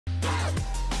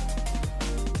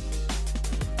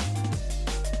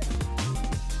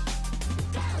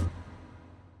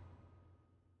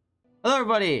Hello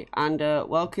everybody, and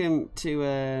welcome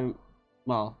to,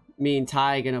 well, me and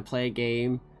Ty are going to play a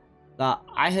game that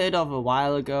I heard of a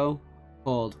while ago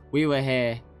called We Were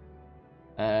Here.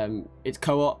 It's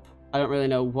co-op. I don't really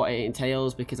know what it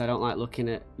entails because I don't like looking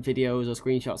at videos or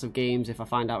screenshots of games. If I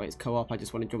find out it's co-op, I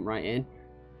just want to jump right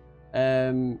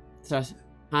in. So,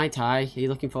 hi Ty, are you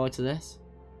looking forward to this?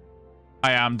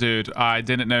 I am, dude. I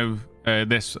didn't know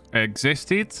this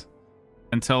existed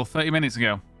until 30 minutes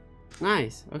ago.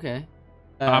 Nice, okay.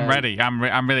 I'm ready. I'm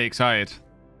really excited.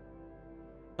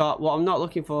 But what I'm not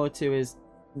looking forward to is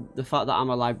the fact that I'm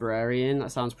a librarian.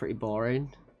 That sounds pretty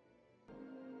boring.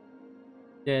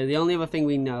 Yeah, the only other thing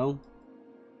we know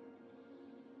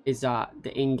is that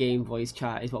the in-game voice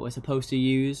chat is what we're supposed to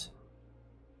use.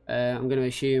 I'm going to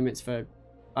assume it's for,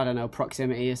 I don't know,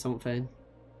 proximity or something.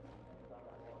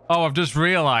 Oh, I've just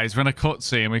realised we're in a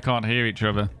cutscene. We can't hear each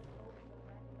other.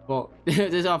 But this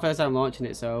is our first time launching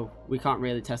it, so we can't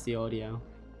really test the audio.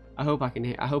 I hope I can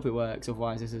hear. I hope it works.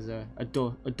 Otherwise, this is a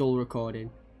dull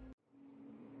recording.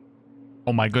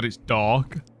 Oh my god, it's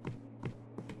dark.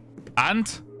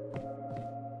 And.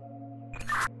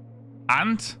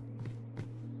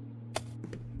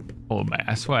 Oh mate,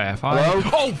 I swear if I. Hello?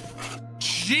 Oh,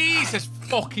 Jesus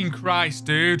fucking Christ,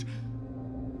 dude.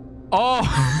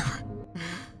 Oh.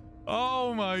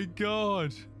 Oh my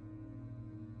god.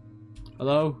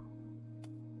 Hello?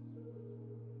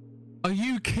 Are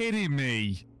you kidding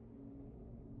me?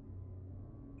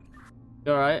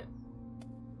 You alright?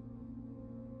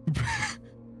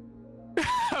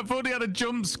 I've already had a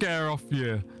jump scare off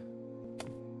you.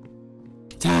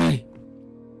 Ty!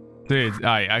 Dude,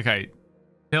 alright, okay.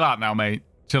 Chill out now, mate.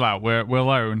 Chill out. We're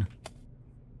alone.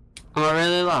 Am I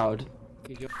really loud?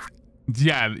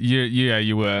 Yeah,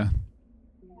 you were.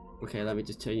 Okay, let me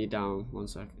just turn you down 1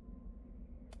 second.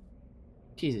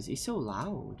 Jesus, he's so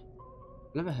loud.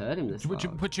 I've never heard him this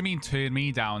loud. What do you mean turn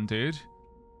me down, dude?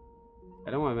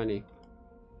 I don't have any.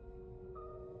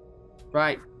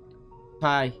 Right.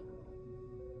 Ty.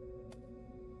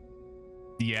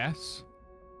 Yes.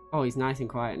 Oh, he's nice and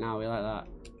quiet now. We like that.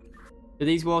 Do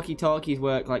these walkie-talkies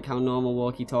work like how normal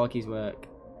walkie-talkies work?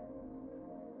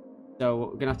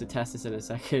 So we're gonna have to test this in a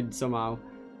second somehow.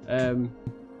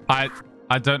 I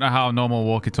don't know how normal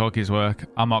walkie-talkies work.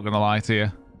 I'm not gonna lie to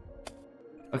you.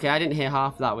 Okay, I didn't hear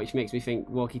half of that, which makes me think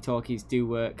walkie-talkies do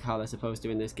work how they're supposed to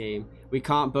in this game. We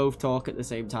can't both talk at the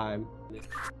same time.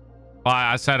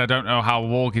 I said I don't know how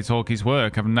walkie-talkies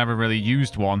work. I've never really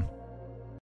used one.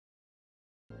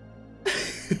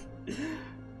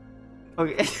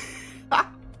 Okay.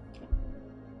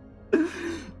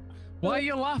 Why are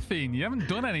you laughing? You haven't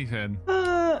done anything.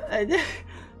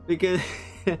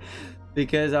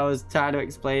 Because I was trying to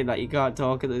explain that you can't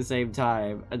talk at the same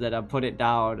time, and then I put it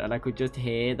down, and I could just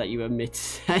hear that you were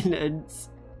mid-sentence.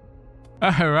 Oh,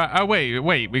 right. Oh,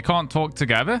 wait. We can't talk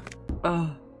together?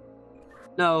 Oh.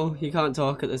 No, you can't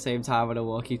talk at the same time on a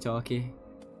walkie-talkie.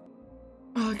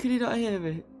 Oh, can you not hear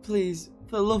me? Please,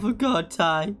 for the love of God,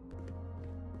 Ty.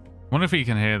 Wonder if he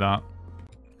can hear that.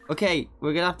 Okay,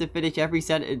 we're gonna have to finish every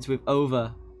sentence with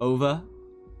over. Over.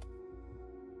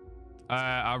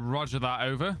 Roger that,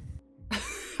 over.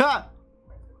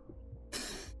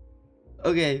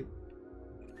 Okay,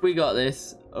 we got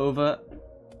this. Over.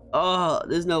 Oh,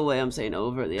 there's no way I'm saying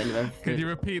over at the end of everything. Could you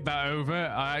repeat that, over?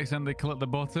 I accidentally clicked the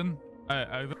button.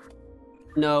 Over.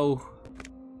 No.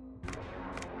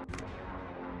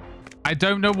 I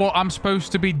don't know what I'm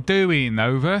supposed to be doing,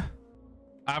 over.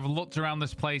 I've looked around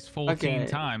this place 14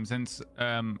 times since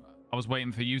I was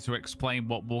waiting for you to explain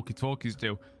what walkie-talkies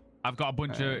do. I've got a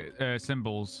bunch of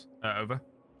symbols, over.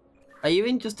 Are you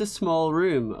in just a small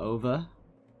room, over?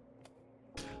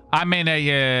 I'm in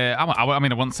a, I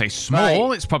mean, I wouldn't say small.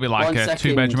 Right. It's probably like a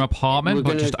 2-bedroom apartment,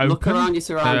 but just look open. Around your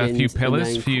surroundings a few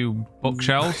pillars, a few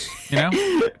bookshelves, you know?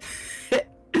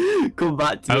 Come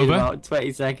back to me in about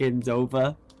 20 seconds,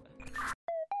 over.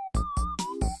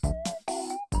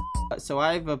 So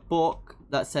I have a book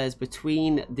that says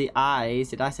between the eyes.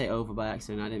 Did I say over by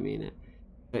accident? I didn't mean it.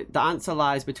 But the answer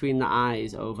lies between the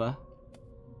eyes, over.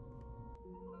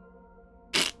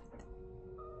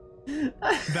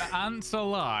 The answer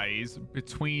lies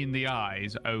between the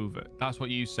eyes, over. That's what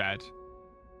you said.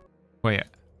 Wait.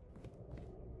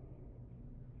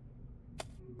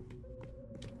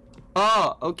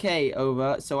 Oh, okay,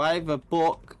 over. So I have a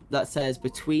book that says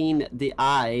between the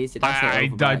eyes. Did I say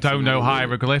over I don't know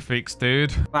hieroglyphics,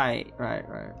 dude. Right.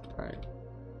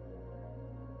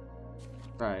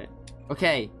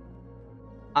 Okay.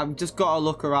 I've just got to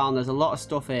look around. There's a lot of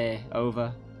stuff here,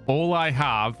 over. All I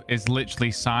have is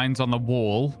literally signs on the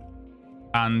wall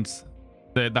and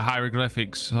the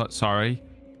hieroglyphics, sorry.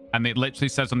 And it literally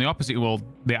says on the opposite wall,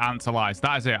 the answer lies.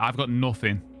 That is it. I've got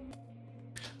nothing.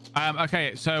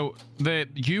 Okay, so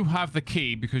you have the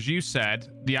key because you said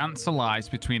the answer lies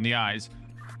between the eyes.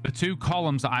 The two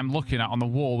columns that I'm looking at on the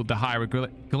wall with the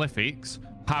hieroglyphics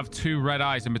have two red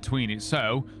eyes in between it.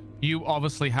 So you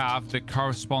obviously have the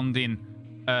corresponding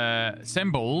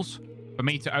symbols for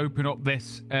me to open up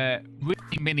this really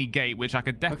mini gate, which I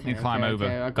could definitely climb over.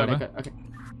 Okay, I got it.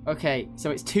 Okay,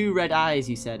 so it's two red eyes,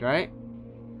 you said, right?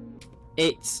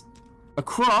 It's a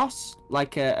cross,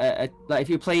 like like if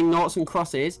you're playing noughts and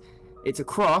crosses, it's a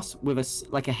cross with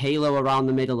a halo around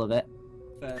the middle of it.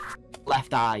 For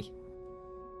left eye.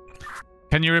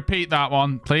 Can you repeat that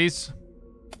one, please?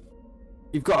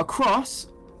 You've got a cross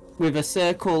with a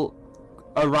circle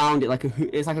around it,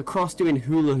 it's like a cross doing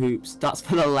hula hoops. That's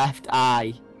for the left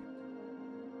eye.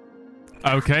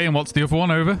 Okay, and what's the other one?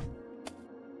 Over.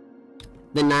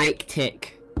 The night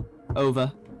tick.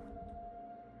 Over.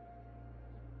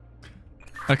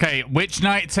 Okay, which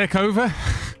night tick over?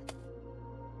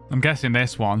 I'm guessing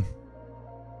this one.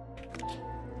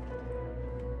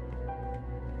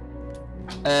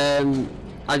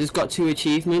 I just got 2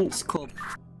 achievements called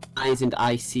Eyes and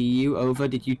I See You. Over.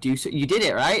 Did you do so? You did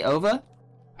it, right? Over.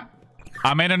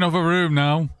 I'm in another room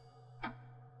now.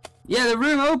 Yeah, the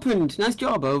room opened. Nice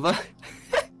job, over.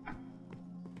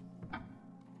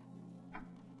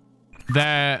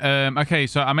 Okay,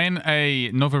 so I'm in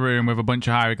another room with a bunch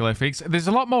of hieroglyphics. There's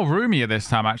a lot more roomier this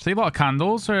time, actually. A lot of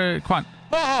candles. Quite...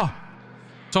 Oh!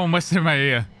 Someone whispered in my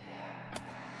ear.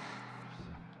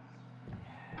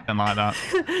 Didn't like that.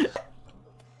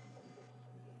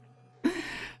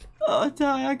 Oh,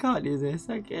 Ty, I can't do this.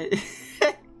 Okay.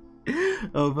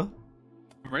 Over.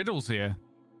 Riddles here.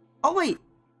 Oh, wait.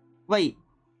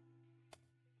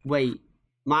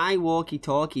 My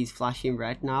walkie-talkie's flashing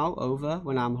red now, over,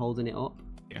 when I'm holding it up.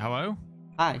 Hello?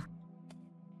 Hi.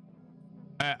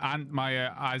 And my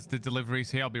eyes, the delivery's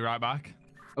here. I'll be right back.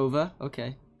 Over?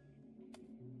 Okay.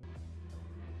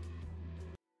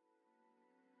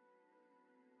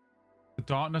 The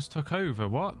darkness took over.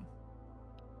 What?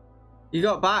 You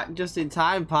got back just in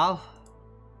time, pal.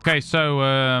 Okay, so,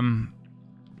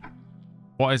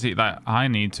 what is it that I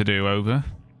need to do, over?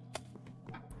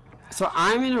 So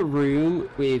I'm in a room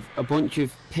with a bunch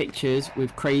of pictures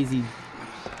with crazy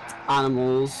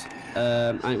animals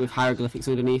and with hieroglyphics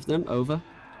underneath them. Over.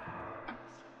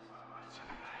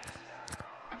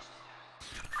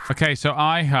 Okay, so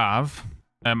I have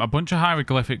a bunch of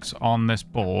hieroglyphics on this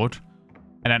board,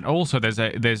 and then also there's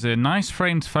a nice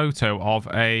framed photo of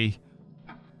a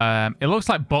it looks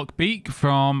like Buckbeak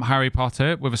from Harry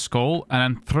Potter with a skull,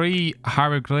 and then 3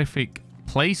 hieroglyphic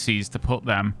places to put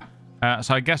them.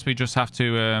 So I guess we just have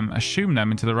to assume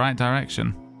them into the right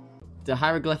direction. The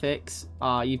hieroglyphics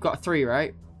are, you've got 3,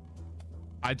 right?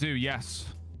 I do, yes.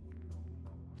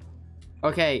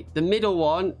 Okay, the middle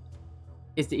one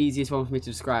is the easiest one for me to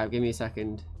describe. Give me a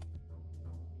second.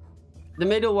 The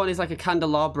middle one is like a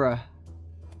candelabra.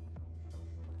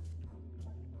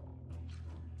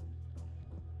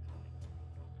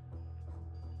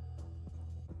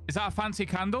 Is that a fancy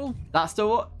candle? That's the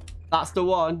one. That's the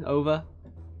one. Over.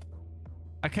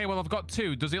 Okay, well, I've got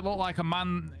 2. Does it look like a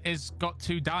man has got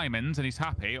 2 diamonds and he's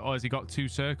happy, or has he got 2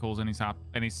 circles and he's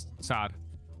sad?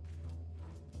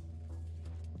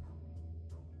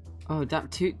 Oh, damn!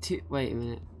 Two. Wait a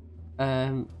minute.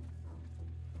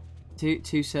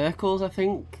 Two circles, I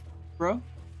think, bro.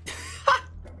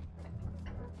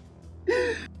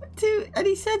 2, and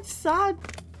he said sad.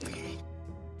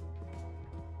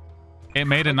 It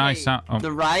made a nice sound. Oh.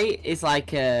 The right is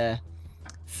like a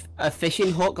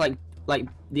fishing hook, like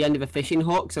the end of a fishing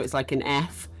hook, so it's like an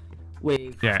F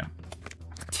with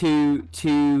two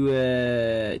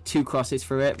crosses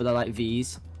through it, but they're like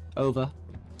V's. Over.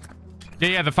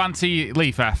 Yeah, the fancy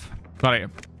leaf F. Got it.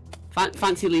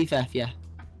 Fancy leaf F, yeah.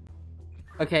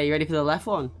 Okay, you ready for the left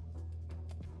one?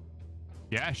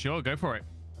 Yeah, sure, go for it.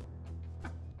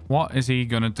 What is he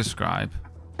gonna describe?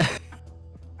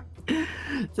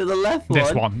 So the left one.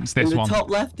 This one. It's this one. The top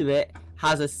left of it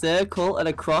has a circle and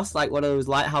a cross, like one of those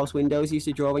lighthouse windows you used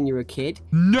to draw when you were a kid.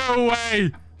 No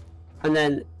way! And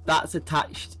then that's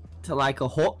attached to like a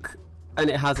hook, and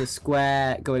it has a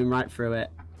square going right through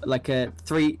it, like a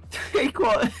three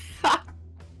quarter.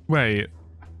 Wait.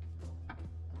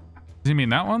 Does he mean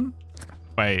that one?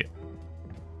 Wait.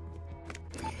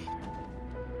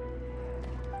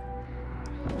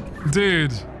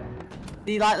 Dude.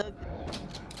 Do you like that?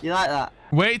 You like that?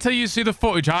 Wait till you see the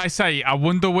footage. I say, I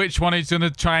wonder which one he's going to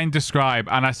try and describe.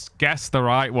 And I guess the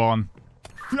right one.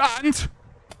 Ant!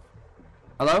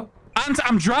 Hello? Ant,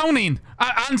 I'm drowning!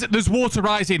 Ant, there's water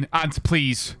rising. Ant,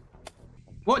 please.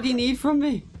 What do you need from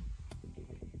me?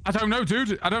 I don't know,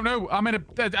 dude. I don't know. I'm in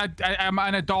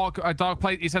a dark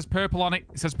place. It says purple on it.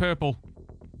 It says purple.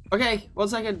 Okay, 1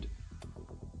 second.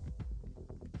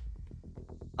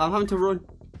 I'm having to run.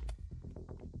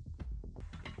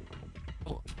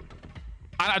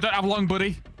 I don't have long,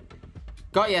 buddy.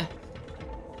 Got ya.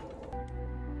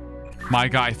 My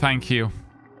guy, thank you.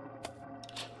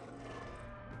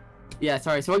 Yeah,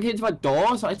 sorry. Someone came to my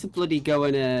door, so I had to bloody go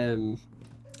and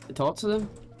talk to them.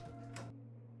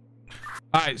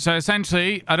 Alright, so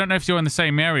essentially, I don't know if you're in the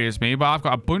same area as me, but I've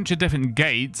got a bunch of different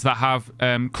gates that have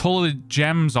coloured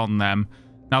gems on them.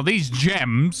 Now, these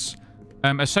gems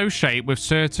associate with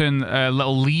certain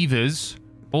little levers,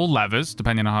 or levers,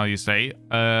 depending on how you say it,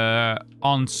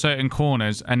 on certain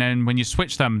corners. And then when you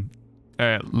switch them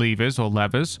levers or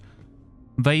levers,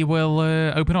 they will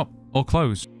open up or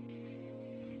close.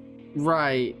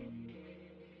 Right.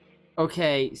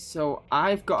 Okay, so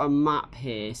I've got a map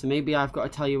here, so maybe I've got to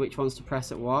tell you which ones to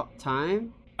press at what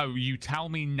time? Oh, you tell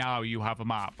me now you have a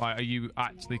map. Like, are you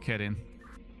actually kidding?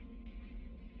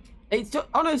 It's just,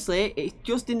 honestly, it's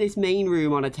just in this main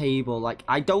room on a table. Like,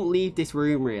 I don't leave this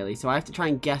room, really, so I have to try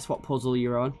and guess what puzzle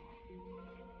you're on.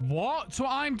 What? So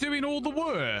I'm doing all the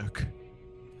work?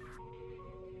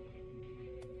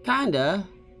 Kinda.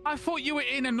 I thought you were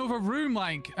in another room,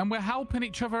 like, and we're helping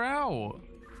each other out.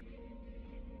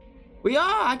 We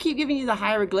are. I keep giving you the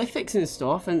hieroglyphics and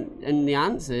stuff and the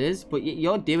answers, but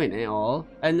you're doing it all.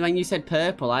 And when you said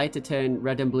purple, I had to turn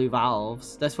red and blue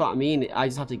valves. That's what I mean. I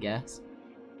just have to guess.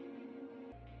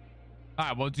 All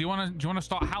right. Well, do you want to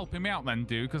start helping me out then,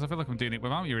 dude? Because I feel like I'm doing it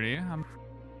without you in here.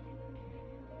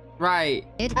 Right.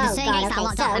 Dude, the certain gates are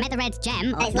locked up. I met the red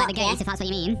gem, or like the gates, if that's what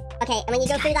you mean. Okay, and when you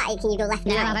go through that, can you go left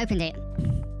and right? No, I've opened it.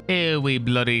 Here we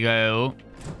bloody go.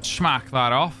 Smack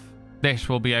that off. This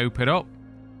will be opened up.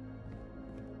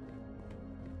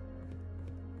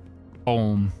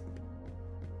 Boom.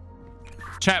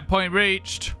 Checkpoint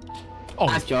reached. Oh,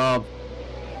 Nice job.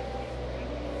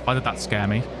 Why did that scare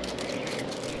me?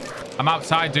 I'm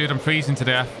outside, dude. I'm freezing to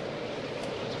death.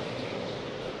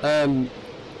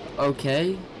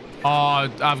 Okay. Oh,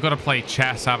 I've got to play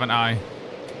chess, haven't I?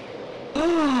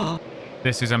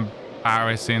 This is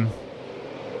embarrassing.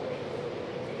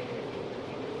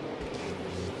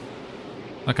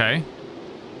 Okay.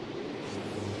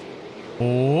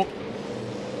 Oh.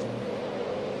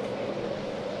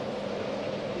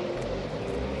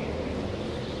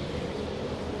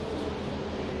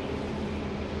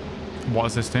 What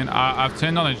is this thing? I've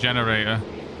turned on a generator.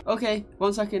 Okay,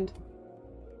 1 second.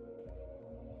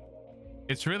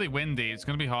 It's really windy. It's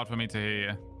going to be hard for me to hear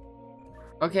you.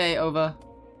 Okay, over.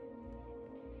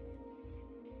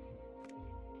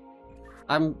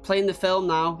 I'm playing the film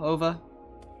now, over.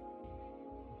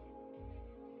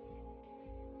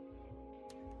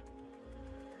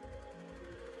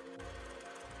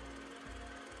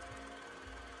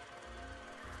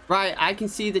 Right, I can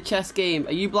see the chess game.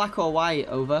 Are you black or white,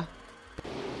 over?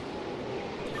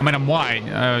 I mean, I'm white.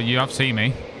 You have seen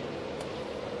me.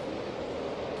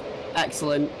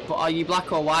 Excellent. But are you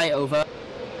black or white, over?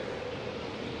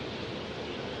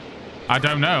 I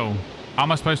don't know. How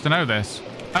am I supposed to know this?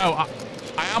 Oh,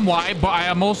 I am white, but I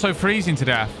am also freezing to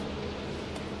death.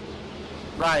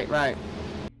 Right, right.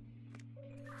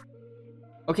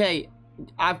 Okay,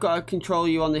 I've got to control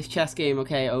you on this chess game,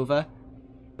 okay, over?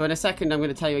 So in a second, I'm going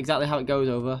to tell you exactly how it goes,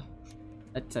 over.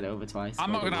 I said it over twice.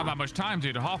 I'm not going to have that much time,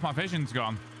 dude. Half my vision's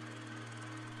gone.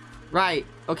 Right,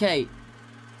 okay.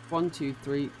 1, 2,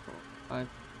 3, 4, 5.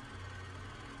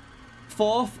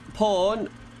 Fourth pawn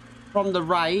from the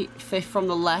right, fifth from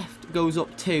the left, goes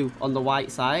up 2 on the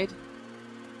white side.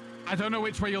 I don't know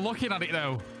which way you're looking at it,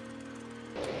 though.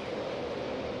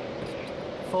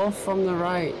 Fourth from the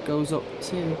right goes up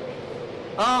 2.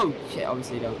 Oh, shit,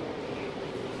 obviously you don't.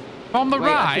 From the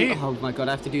right? Oh my god,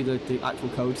 I have to do the actual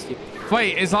code.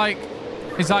 Wait, it's like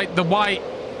the white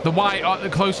the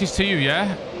closest to you,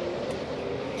 yeah?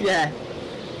 Yeah.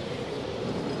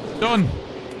 Done.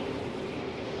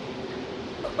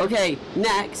 Okay,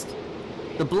 next,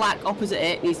 the black opposite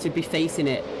it needs to be facing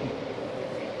it.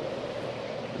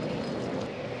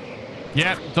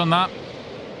 Yep, done that.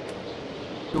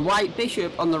 The white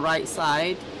bishop on the right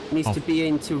side needs to be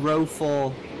into row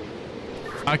 4.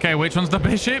 Okay, which one's the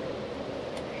bishop?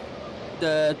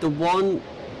 The one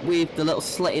with the little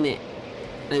slit in it,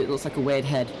 and it looks like a weird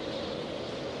head.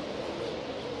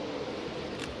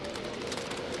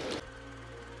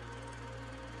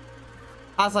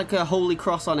 Has like a holy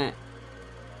cross on it.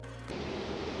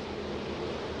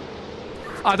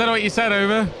 I don't know what you said,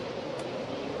 over.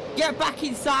 Get back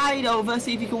inside, over.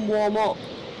 See if you can warm up.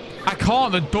 I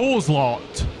can't. The door's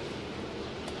locked.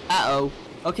 Uh-oh.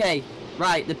 Okay.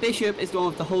 Right, the bishop is the one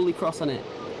with the holy cross on it.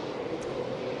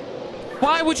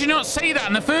 Why would you not say that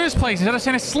in the first place instead of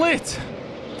saying a slit?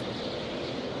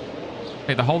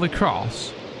 Wait, the holy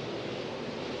cross?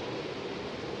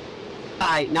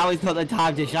 Right, now he's got the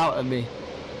time to shout at me.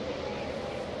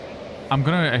 I'm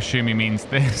gonna assume he means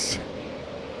this.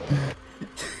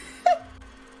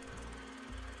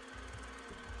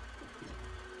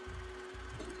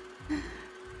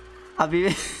 Have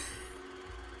you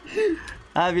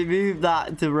moved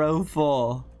that to row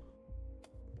 4?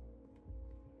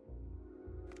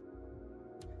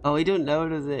 Oh, he don't know,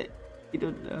 does it? He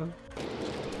don't know.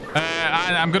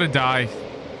 I'm gonna die.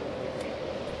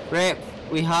 Rip,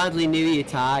 we hardly knew you,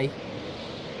 Ty.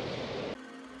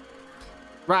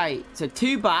 Right, so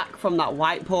 2 back from that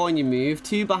white pawn you move,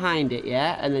 2 behind it,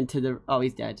 yeah? And then to the... Oh,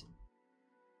 he's dead.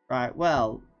 Right,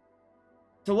 well...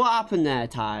 So what happened there,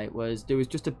 Ty, was there was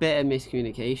just a bit of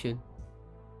miscommunication.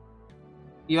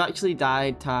 You actually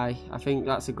died, Ty. I think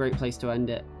that's a great place to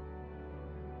end it.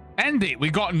 End it?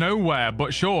 We got nowhere,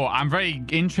 but sure, I'm very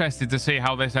interested to see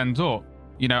how this ends up.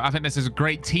 You know, I think this is a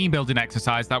great team building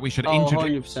exercise that we should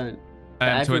introduce 100%.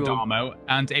 To Adamo.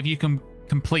 And if you can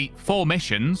complete 4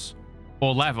 missions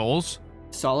or levels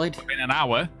solid in an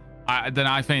hour, then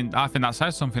I think that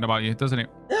says something about you, doesn't it?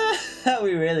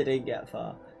 We really didn't get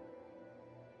far.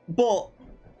 But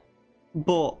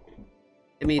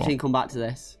it means we can come back to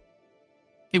this.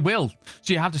 It will.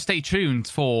 So you have to stay tuned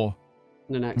for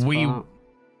the next part. We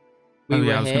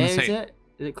were here, is it?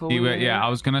 Is it called? Yeah, I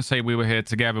was gonna say we were here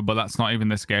together, but that's not even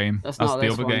this game. That's not the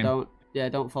this other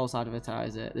game. Don't false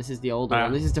advertise it. This is the older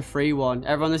one. This is the free one.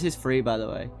 Everyone, this is free, by the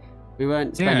way. We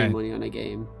weren't spending money on a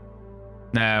game.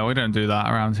 No, we don't do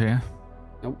that around here.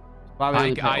 Nope. Why would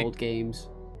we play old games?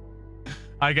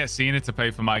 I get Cena to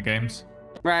pay for my games.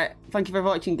 Right. Thank you for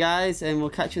watching, guys, and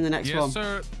we'll catch you in the next one. Yes,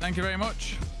 sir. Thank you very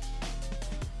much.